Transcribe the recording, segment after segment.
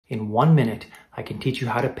In 1 minute, I can teach you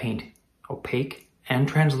how to paint opaque and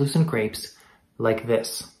translucent grapes like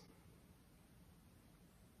this.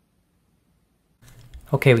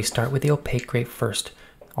 Okay, we start with the opaque grape first.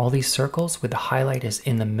 All these circles with the highlight is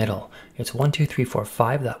in the middle. It's 1, 2, 3, 4,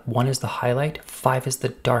 5. That 1 is the highlight, 5 is the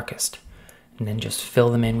darkest. And then just fill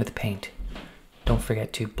them in with paint. Don't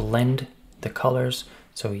forget to blend the colors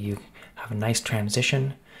so you have a nice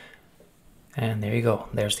transition. And there you go.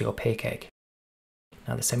 There's the opaque egg.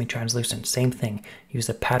 Now the semi-translucent, same thing. Use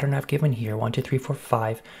the pattern I've given here, 1, 2, 3, 4,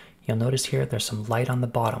 5. You'll notice here there's some light on the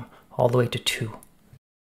bottom, all the way to 2.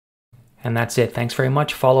 And that's it. Thanks very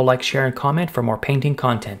much. Follow, like, share, and comment for more painting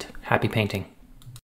content. Happy painting.